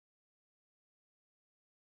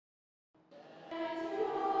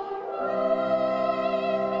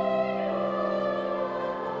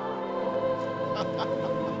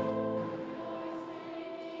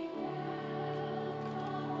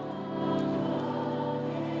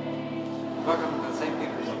Welcome to St.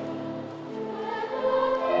 Peter's.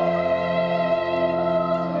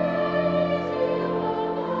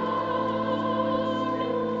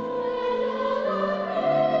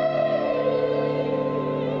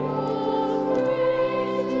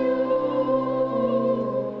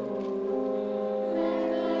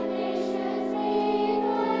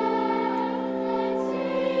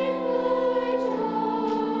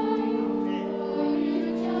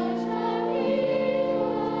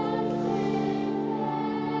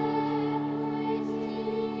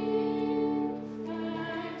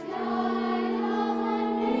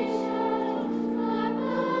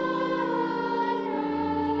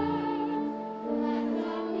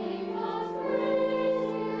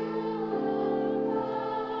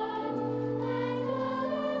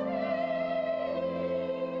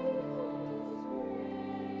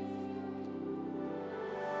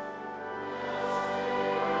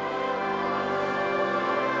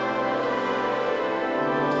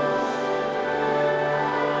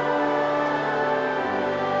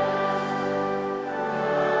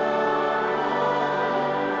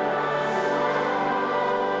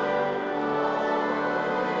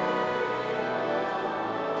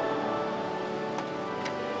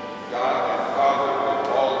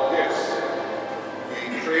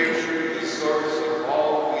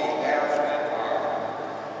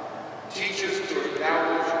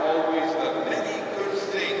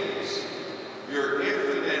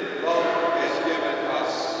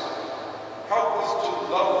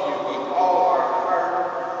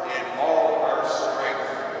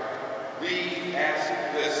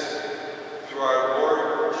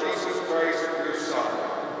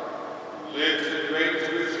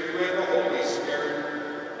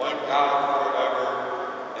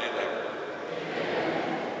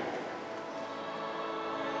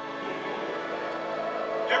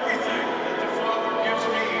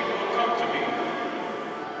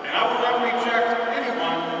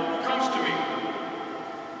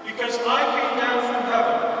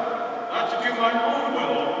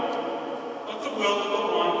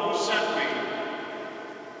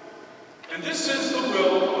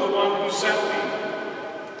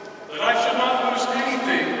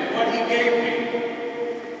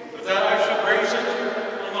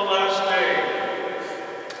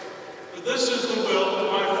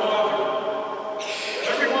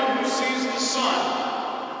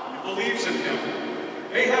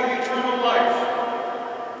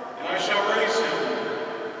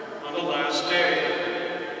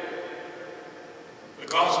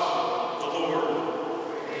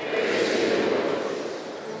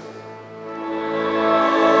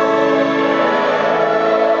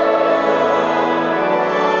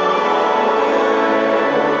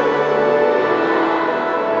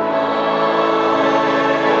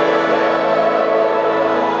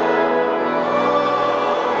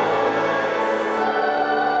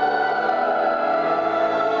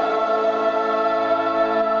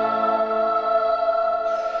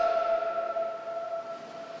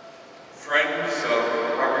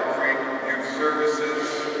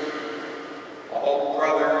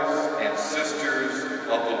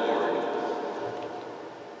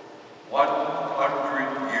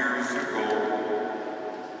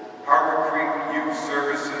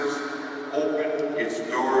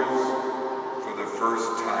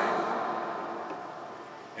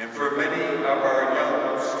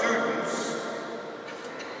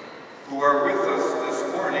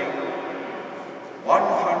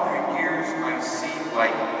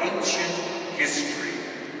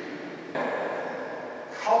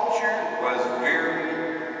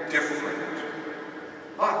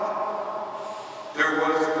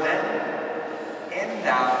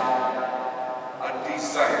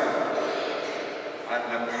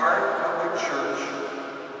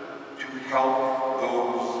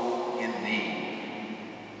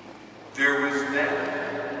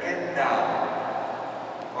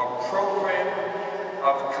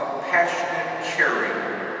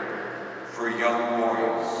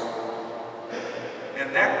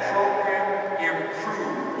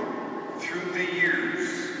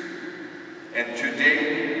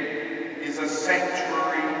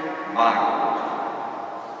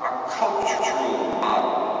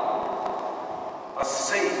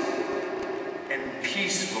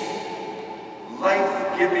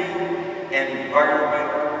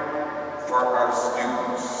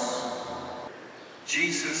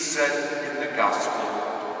 Jesus said in the gospel,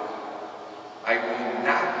 "I will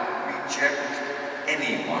not reject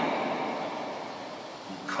anyone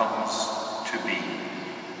who comes to me."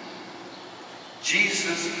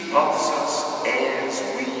 Jesus loves us as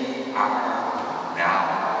we are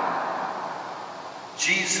now.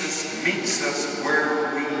 Jesus meets us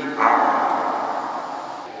where we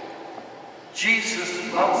are.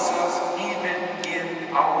 Jesus loves us even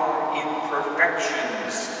in our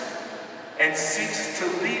imperfections and seeks to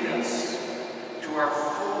lead us to our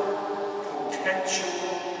full potential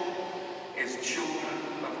as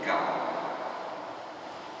children of God.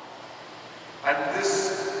 On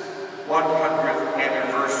this 100th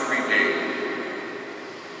anniversary day,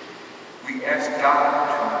 we ask God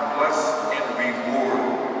to bless and reward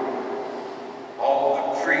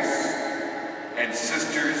all the priests and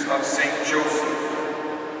sisters of St. Joseph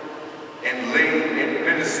and lay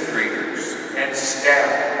administrators and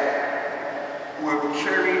staff who have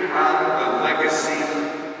carried on the legacy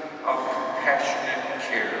of compassionate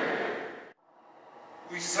care.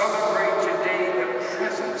 We celebrate today the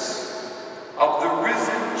presence of the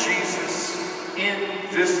risen Jesus in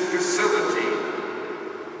this facility,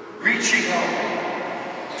 reaching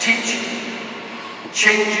out, teaching,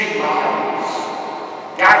 changing lives,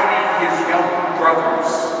 guiding his young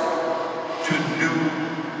brothers to new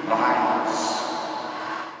lives.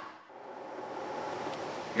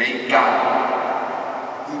 May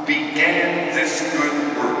God, who began this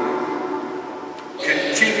good work,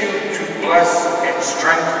 continue to bless and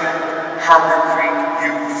strengthen Harborcreek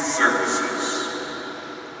Youth Services.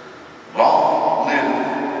 Long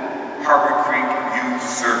live Harborcreek Youth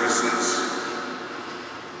Services.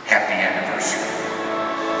 Happy anniversary.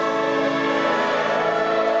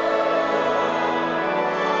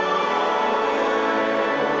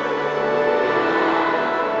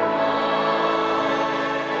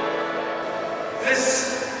 This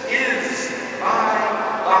is my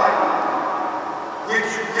body,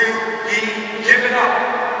 which will be given up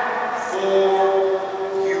for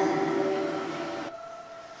you.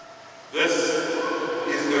 This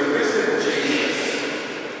is the risen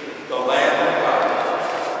Jesus, the Lamb of God,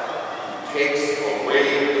 who takes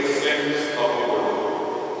away the sins of the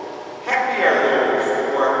world. Happy are those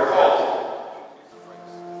who are called.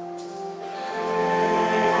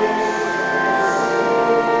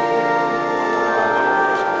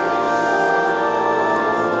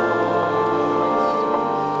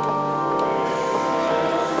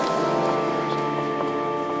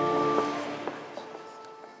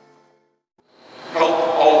 Help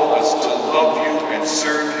all of us to love you and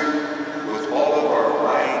serve you with all of our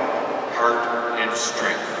mind, heart, and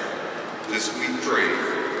strength. This we pray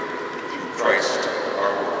through Christ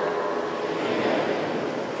our Lord.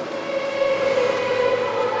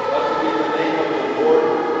 Blessed be the name of the Lord,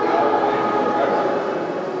 now and forever.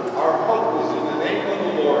 Our hope is in the name of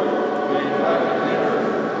the Lord, who made heaven and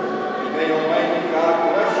earth. And may Almighty God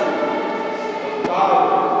bless you, the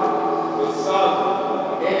Father, the Son,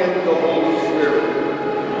 and the Holy Spirit.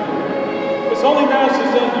 This holy Mass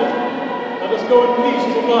is ended. Let us go in peace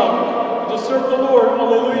to love and to serve the Lord.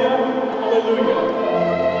 Alleluia, alleluia.